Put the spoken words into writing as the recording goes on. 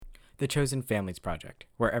the Chosen Families Project,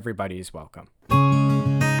 where everybody is welcome.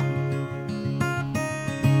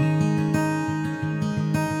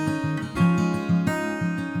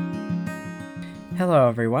 Hello,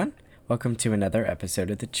 everyone. Welcome to another episode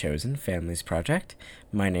of the Chosen Families Project.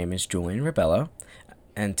 My name is Julian Rebello,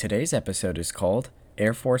 and today's episode is called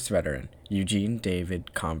Air Force Veteran Eugene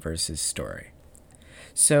David Converse's Story.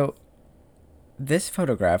 So, this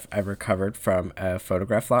photograph I recovered from a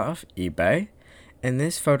photograph lot off eBay, and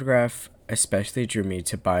this photograph especially drew me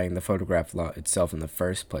to buying the photograph lot itself in the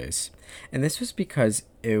first place. And this was because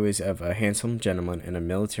it was of a handsome gentleman in a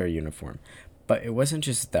military uniform. But it wasn't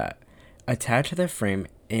just that. Attached to the frame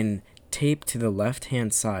and taped to the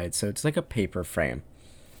left-hand side, so it's like a paper frame,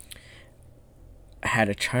 had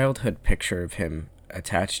a childhood picture of him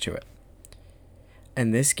attached to it.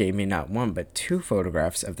 And this gave me not one, but two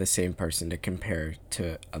photographs of the same person to compare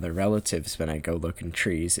to other relatives when I go look in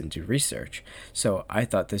trees and do research. So I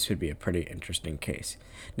thought this would be a pretty interesting case.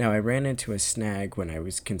 Now, I ran into a snag when I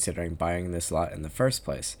was considering buying this lot in the first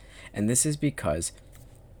place. And this is because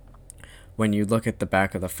when you look at the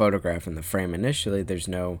back of the photograph in the frame initially, there's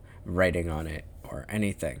no writing on it or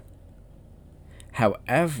anything.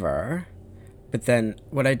 However, but then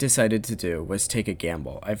what I decided to do was take a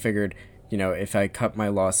gamble. I figured, if I cut my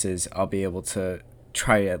losses, I'll be able to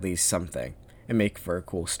try at least something and make for a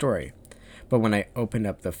cool story. But when I opened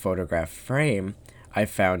up the photograph frame, I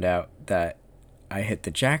found out that I hit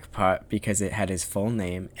the jackpot because it had his full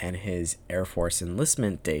name and his Air Force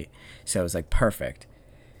enlistment date. So I was like, perfect.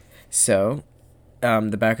 So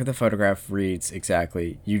the back of the photograph reads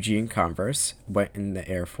exactly, Eugene Converse went in the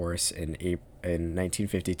Air Force in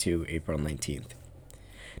 1952, April 19th.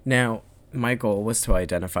 Now, my goal was to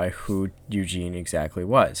identify who Eugene exactly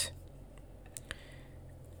was,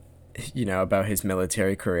 about his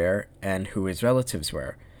military career and who his relatives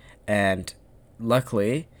were. And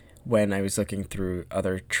luckily, when I was looking through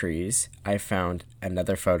other trees, I found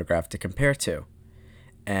another photograph to compare to.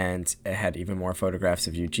 And it had even more photographs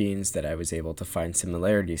of Eugene's that I was able to find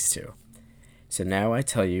similarities to. So now I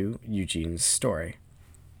tell you Eugene's story.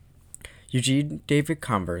 Eugene David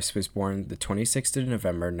Converse was born the 26th of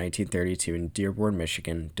November 1932 in Dearborn,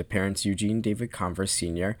 Michigan, to parents Eugene David Converse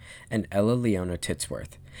Sr. and Ella Leona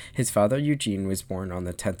Titsworth. His father, Eugene, was born on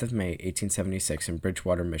the 10th of May, 1876 in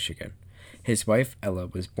Bridgewater, Michigan. His wife, Ella,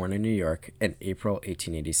 was born in New York in April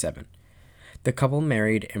 1887. The couple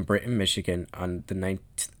married in Britain, Michigan on the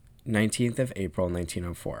 19th of April,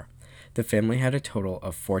 1904. The family had a total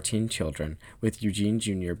of 14 children, with Eugene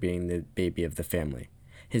Jr. being the baby of the family.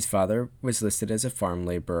 His father was listed as a farm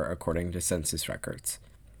laborer according to census records.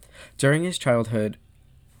 During his childhood,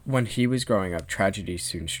 when he was growing up, tragedy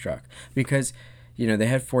soon struck because, they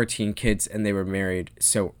had 14 kids and they were married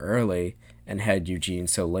so early and had Eugene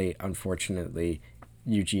so late. Unfortunately,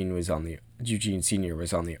 Eugene Sr.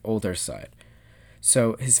 was on the older side.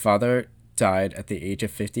 So his father died at the age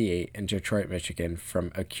of 58 in Detroit, Michigan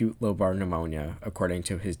from acute lobar pneumonia, according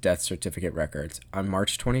to his death certificate records, on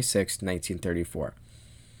March 26, 1934.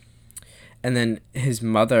 And then his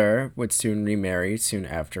mother would soon remarry soon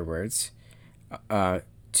afterwards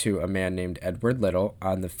to a man named Edward Little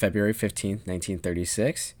on the February 15th,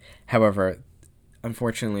 1936. However,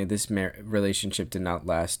 unfortunately, this relationship did not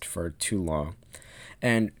last for too long.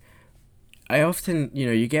 And I often,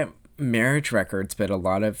 you get marriage records, but a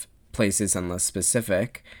lot of places, unless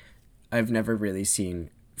specific, I've never really seen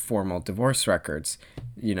formal divorce records,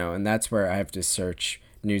 and that's where I have to search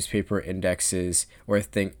newspaper indexes or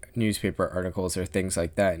newspaper articles or things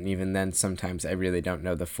like that. And even then, sometimes I really don't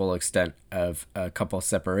know the full extent of a couple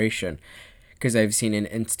separation, because I've seen in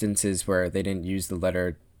instances where they didn't use the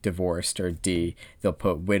letter divorced or D, they'll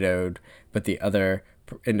put widowed, but the other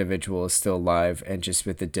individual is still alive and just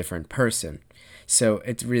with a different person. So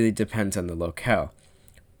it really depends on the locale.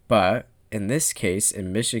 But in this case,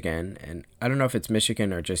 in Michigan, and I don't know if it's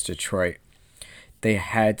Michigan or just Detroit, they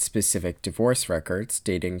had specific divorce records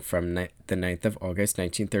dating from the 9th of August,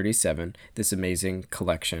 1937, this amazing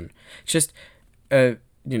collection. Just a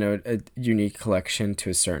unique collection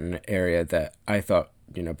to a certain area that I thought,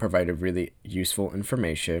 provided really useful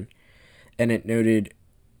information. And it noted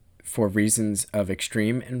for reasons of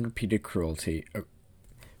extreme and repeated cruelty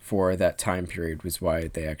for that time period was why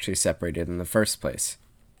they actually separated in the first place.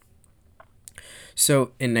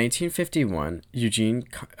 So in 1951, Eugene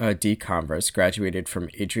D. Converse graduated from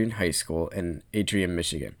Adrian High School in Adrian,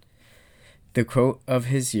 Michigan. The quote of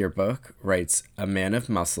his yearbook writes, "A man of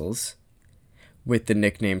muscles," with the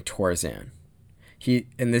nickname Tarzan.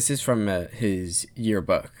 And this is from his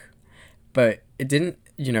yearbook. But it didn't,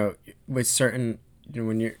 with certain,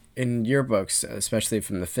 when you're in yearbooks, especially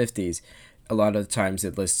from the 50s, a lot of times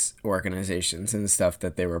it lists organizations and stuff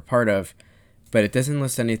that they were part of, but it doesn't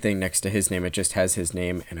list anything next to his name. It just has his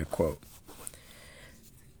name and a quote.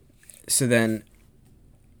 So then,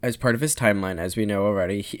 as part of his timeline, as we know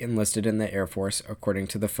already, he enlisted in the Air Force, according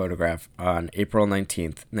to the photograph, on April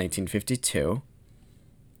 19th, 1952.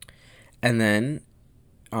 And then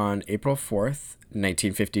on April 4th,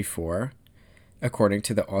 1954, according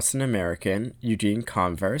to the Austin American, Eugene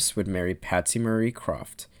Converse would marry Patsy Marie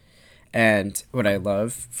Croft. And what I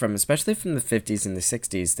love, especially from the 50s and the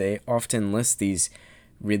 60s, they often list these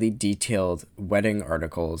really detailed wedding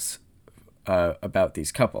articles about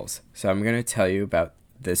these couples. So I'm going to tell you about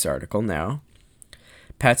this article now.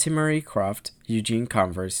 Patsy Marie Croft, Eugene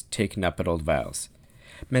Converse take nuptial vows.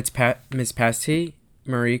 Miss Patsy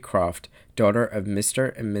Marie Croft, daughter of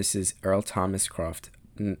Mr. and Mrs. Earl Thomas Croft,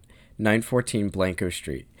 914 Blanco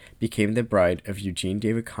Street, became the bride of Eugene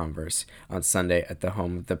David Converse on Sunday at the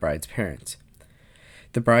home of the bride's parents.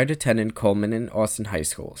 The bride attended Coleman and Austin high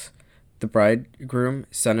schools. The bridegroom,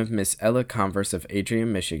 son of Miss Ella Converse of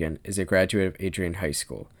Adrian, Michigan, is a graduate of Adrian High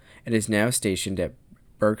School and is now stationed at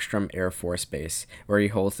Bergstrom Air Force Base, where he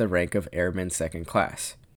holds the rank of Airman Second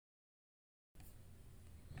Class.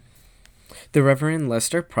 The Reverend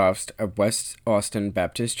Lester Prost of West Austin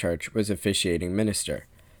Baptist Church was officiating minister.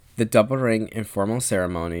 The double ring informal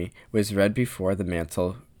ceremony was read before the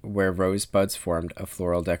mantel where rosebuds formed a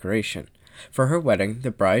floral decoration. For her wedding,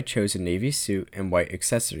 the bride chose a navy suit and white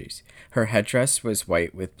accessories. Her headdress was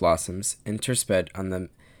white with blossoms intersped on the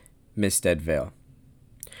misted veil.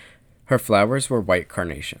 Her flowers were white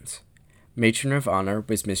carnations. Matron of honor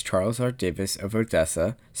was Miss Charles R. Davis of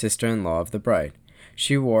Odessa, sister-in-law of the bride.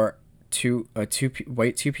 She wore a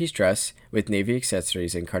white two-piece dress with navy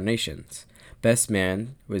accessories and carnations. Best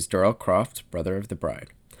man was Doral Croft, brother of the bride.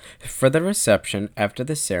 For the reception, after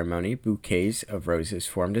the ceremony, bouquets of roses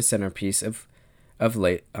formed a centerpiece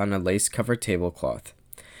on a lace-covered tablecloth.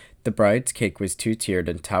 The bride's cake was two-tiered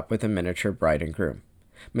and topped with a miniature bride and groom.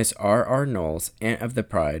 Miss R. Knowles, aunt of the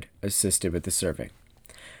bride, assisted with the serving.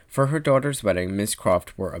 For her daughter's wedding, Miss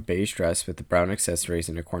Croft wore a beige dress with the brown accessories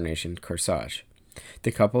and a coronation corsage.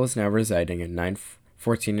 The couple is now residing at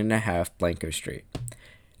 914.5 Blanco Street.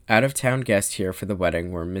 Out-of-town guests here for the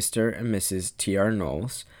wedding were Mr. and Mrs. T.R.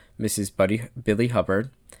 Knowles, Mrs. Billy Hubbard,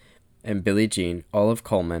 and Billie Jean, all of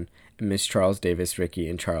Coleman, and Miss Charles Davis, Ricky,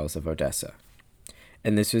 and Charles of Odessa.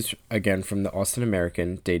 And this was, again, from the Austin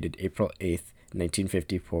American, dated April 8th,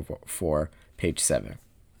 1954, page 7.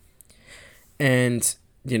 And,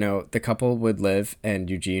 the couple would live, and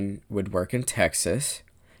Eugene would work in Texas.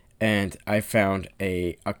 And I found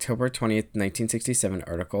a October 20th, 1967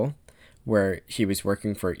 article where he was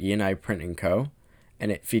working for E&I Print & Co.,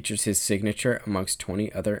 and it features his signature amongst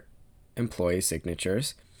 20 other employee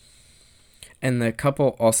signatures. And the couple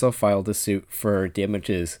also filed a suit for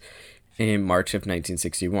damages in March of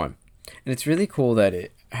 1961. And it's really cool that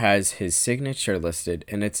it has his signature listed,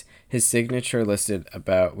 and it's his signature listed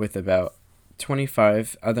with about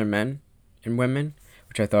 25 other men and women,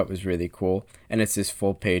 which I thought was really cool. And it's this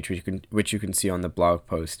full page, which you can see on the blog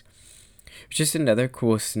post. It's just another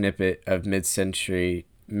cool snippet of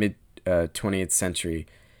mid-20th century,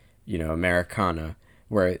 Americana,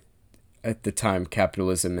 where at the time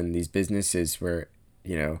capitalism and these businesses were,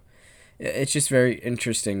 it's just very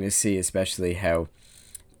interesting to see, especially how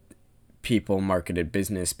people marketed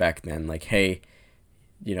business back then. Like, hey,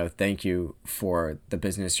 thank you for the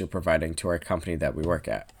business you're providing to our company that we work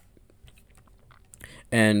at.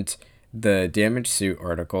 And the damage suit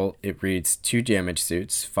article, it reads, 2 damage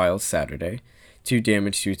suits filed Saturday. 2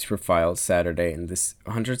 damage suits were filed Saturday in this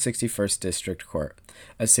 161st District Court.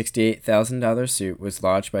 A $68,000 suit was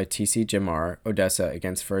lodged by T.C. Jamar, Odessa,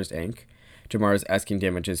 against Furs, Inc. Jamar is asking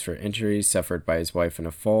damages for injuries suffered by his wife in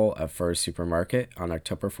a fall at Furs Supermarket on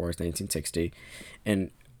October 4th, 1960.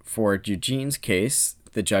 And for Eugene's case,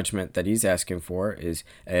 the judgment that he's asking for is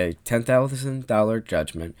a $10,000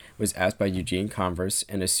 judgment was asked by Eugene Converse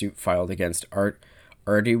in a suit filed against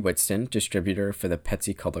Artie Whitston, distributor for the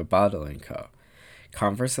Pepsi Color Bottling Co.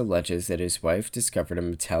 Converse alleges that his wife discovered a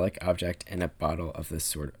metallic object in a bottle of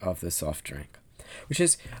the soft drink, which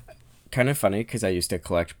is kind of funny because I used to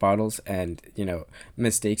collect bottles, and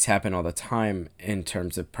mistakes happen all the time in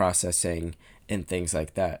terms of processing and things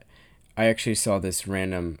like that. I actually saw this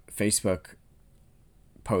random Facebook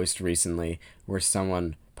post recently where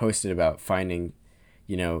someone posted about finding,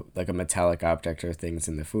 like a metallic object or things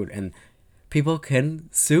in the food, and people can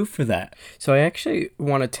sue for that. So I actually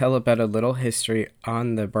want to tell about a little history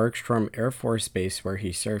on the Bergstrom Air Force Base where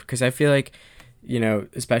he served, because I feel like,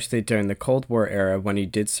 especially during the Cold War era when he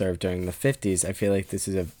did serve during the 50s, I feel like this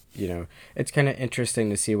is it's kind of interesting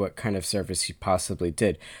to see what kind of service he possibly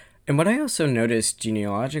did. And what I also noticed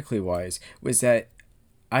genealogically wise was that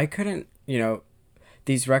I couldn't,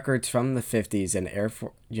 these records from the 50s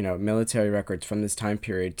and military records from this time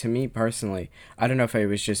period, to me personally, I don't know if it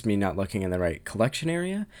was just me not looking in the right collection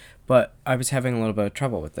area, but I was having a little bit of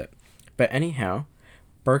trouble with it. But anyhow,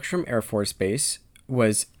 Bergstrom Air Force Base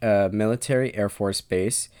was a military Air Force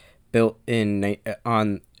base built it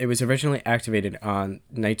was originally activated on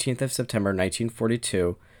 19th of September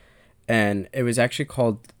 1942, and it was actually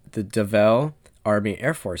called the DeVille Army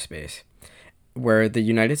Air Force Base, where the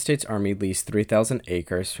United States Army leased 3,000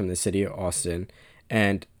 acres from the city of Austin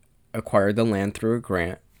and acquired the land through a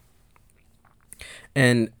grant.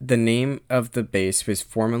 And the name of the base was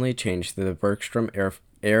formally changed to the Bergstrom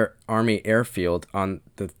Army Airfield on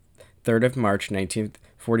the 3rd of March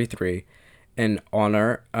 1943 in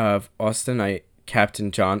honor of Austinite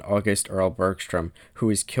Captain John August Earl Bergstrom, who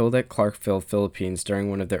was killed at Clarkville, Philippines during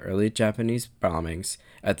one of the early Japanese bombings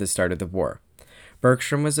at the start of the war.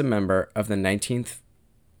 Bergstrom was a member of the 19th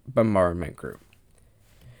Bombardment Group,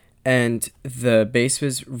 and the base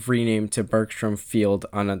was renamed to Bergstrom Field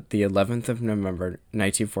on the 11th of November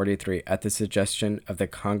 1943 at the suggestion of the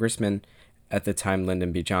Congressman at the time,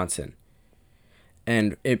 Lyndon B. Johnson.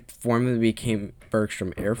 And it formally became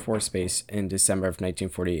Bergstrom Air Force Base in December of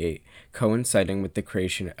 1948, coinciding with the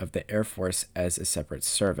creation of the Air Force as a separate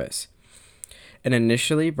service. And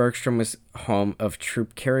initially, Bergstrom was home of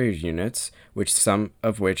troop carrier units, some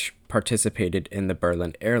of which participated in the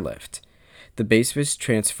Berlin airlift. The base was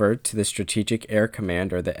transferred to the Strategic Air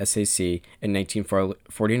Command, or the SAC, in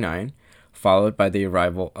 1949, followed by the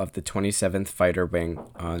arrival of the 27th Fighter Wing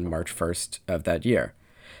on March 1st of that year.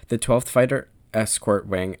 The 12th Fighter Escort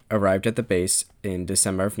Wing arrived at the base in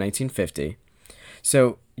December of 1950.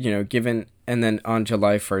 So, and then on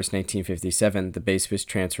July 1st, 1957, the base was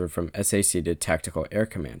transferred from SAC to Tactical Air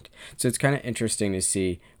Command. So it's kind of interesting to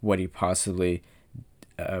see what he possibly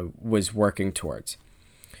was working towards.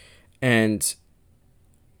 And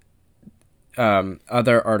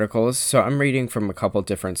other articles. So I'm reading from a couple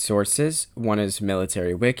different sources. One is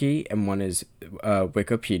Military Wiki and one is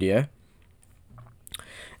Wikipedia.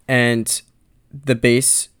 And the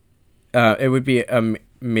base, it would be a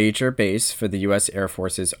major base for the U.S. Air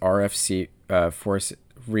Force's RFC Force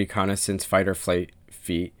Reconnaissance Fighter Flight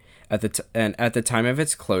Fleet. And at the time of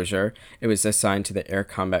its closure, it was assigned to the Air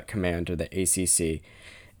Combat Command, or the ACC.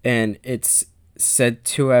 And it's said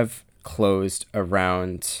to have closed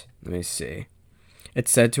around,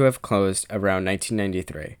 It's said to have closed around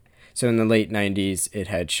 1993. So in the late 90s, it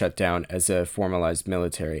had shut down as a formalized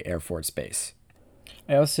military Air Force base.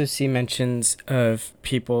 I also see mentions of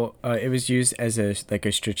people, it was used as a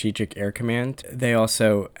strategic air command. They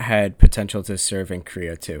also had potential to serve in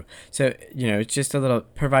Korea too. So, it's just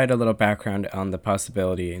provide a little background on the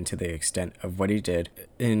possibility and to the extent of what he did.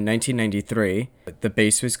 In 1993, the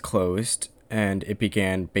base was closed and it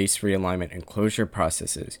began base realignment and closure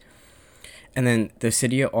processes. And then the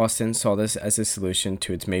city of Austin saw this as a solution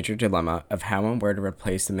to its major dilemma of how and where to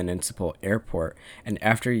replace the municipal airport, and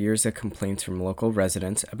after years of complaints from local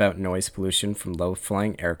residents about noise pollution from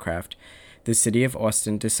low-flying aircraft, the city of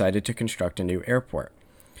Austin decided to construct a new airport.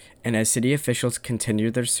 And as city officials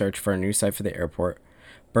continued their search for a new site for the airport,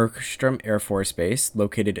 Bergstrom Air Force Base,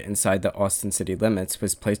 located inside the Austin city limits,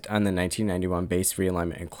 was placed on the 1991 base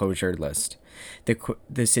realignment and closure list.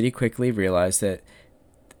 The city quickly realized that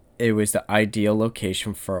it was the ideal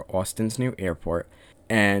location for Austin's new airport,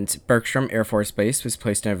 and Bergstrom Air Force Base was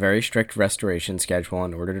placed in a very strict restoration schedule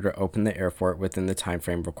in order to open the airport within the time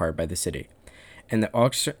frame required by the city. And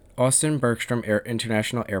the Austin Bergstrom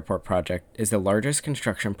International Airport project is the largest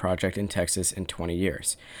construction project in Texas in 20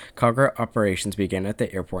 years. Cargo operations began at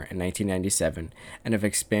the airport in 1997 and have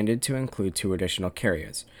expanded to include 2 additional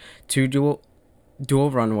carriers. 2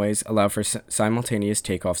 dual runways allow for simultaneous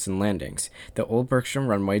takeoffs and landings. The old Bergstrom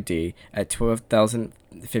Runway D, at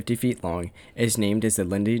 12,050 feet long, is named as the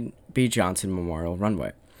Lyndon B. Johnson Memorial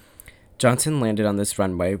Runway. Johnson landed on this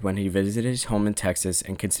runway when he visited his home in Texas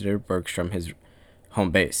and considered Bergstrom his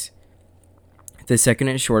home base. The second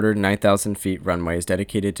and shorter 9,000 feet runway is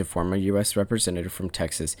dedicated to former U.S. Representative from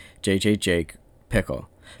Texas, J.J. Pickle.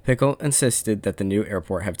 Pickle insisted that the new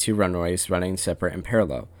airport have 2 runways running separate and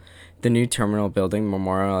parallel. The new terminal building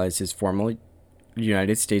memorializes former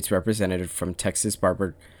United States Representative from Texas,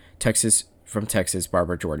 Barbara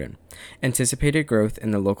Jordan. Anticipated growth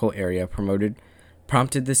in the local area prompted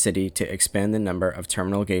the city to expand the number of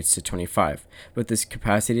terminal gates to 25, with this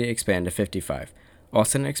capacity to expand to 55.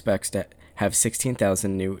 Austin expects to have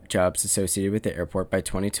 16,000 new jobs associated with the airport by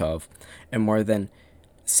 2012, and more than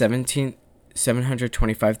 17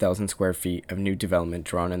 725,000 square feet of new development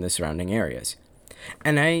drawn in the surrounding areas.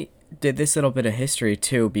 And I did this little bit of history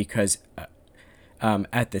too because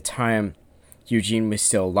at the time, Eugene was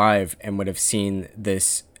still alive and would have seen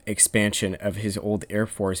this expansion of his old Air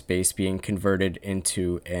Force base being converted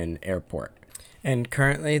into an airport. And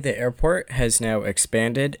currently, the airport has now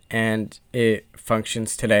expanded and it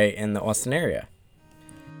functions today in the Austin area.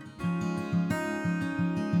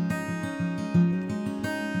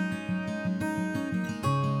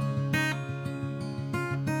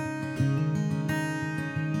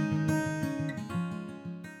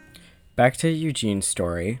 Back to Eugene's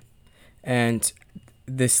story, and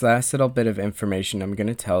this last little bit of information I'm going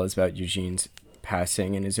to tell is about Eugene's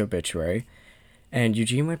passing and his obituary. And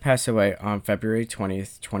Eugene would pass away on February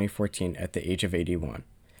 20th, 2014 at the age of 81.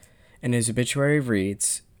 And his obituary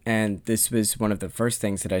reads, and this was one of the first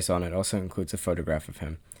things that I saw, and it also includes a photograph of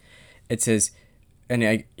him. It says,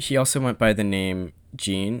 he also went by the name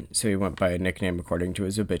Gene, so he went by a nickname according to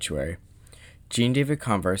his obituary. Gene David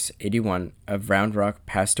Converse, 81, of Round Rock,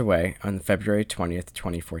 passed away on February 20th,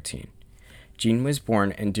 2014. Gene was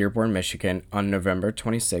born in Dearborn, Michigan on November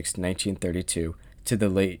 26, 1932, to the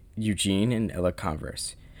late Eugene and Ella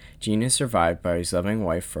Converse. Gene is survived by his loving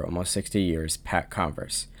wife for almost 60 years, Pat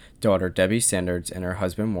Converse, daughter Debbie Sanders and her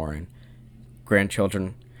husband Warren,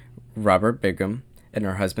 grandchildren Robert Bigham and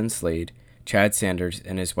her husband Slade, Chad Sanders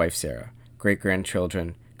and his wife Sarah,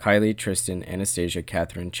 great-grandchildren Kylie, Tristan, Anastasia,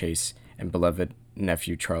 Catherine, Chase, and beloved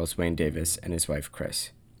nephew Charles Wayne Davis and his wife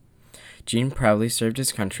Chris. Gene proudly served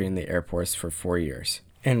his country in the Air Force for 4 years.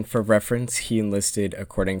 And for reference, he enlisted,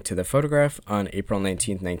 according to the photograph, on April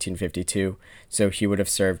 19, 1952, so he would have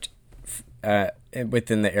served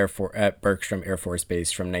within the Air Force at Bergstrom Air Force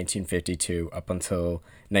Base from 1952 up until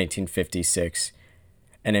 1956,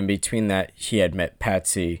 and in between that, he had met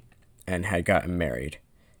Patsy and had gotten married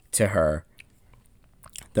to her.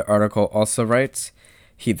 The article also writes,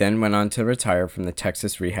 he then went on to retire from the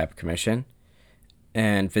Texas Rehab Commission,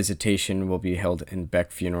 and visitation will be held in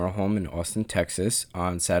Beck Funeral Home in Austin, Texas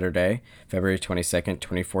on Saturday, February 22nd,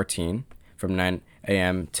 2014, from 9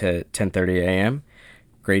 a.m. to 10:30 a.m.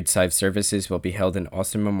 Graveside services will be held in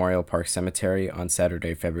Austin Memorial Park Cemetery on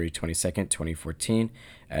Saturday, February 22nd, 2014,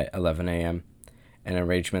 at 11 a.m., and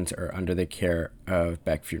arrangements are under the care of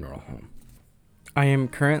Beck Funeral Home. I am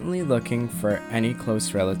currently looking for any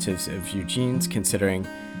close relatives of Eugene's, considering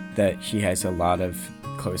that he has a lot of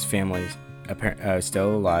close families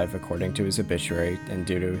still alive according to his obituary, and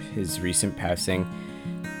due to his recent passing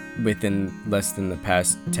within less than the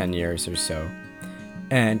past 10 years or so.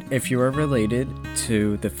 And if you are related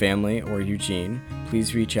to the family or Eugene,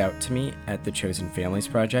 please reach out to me at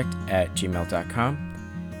thechosenfamiliesproject@gmail.com.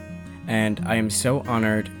 And I am so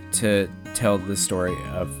honored to tell the story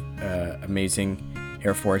of an amazing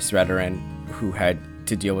Air Force veteran who had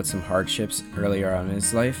to deal with some hardships earlier on in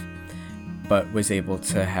his life, but was able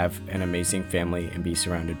to have an amazing family and be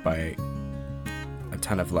surrounded by a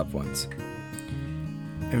ton of loved ones.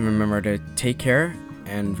 And remember to take care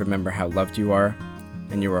and remember how loved you are,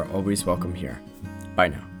 and you are always welcome here. Bye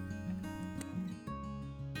now.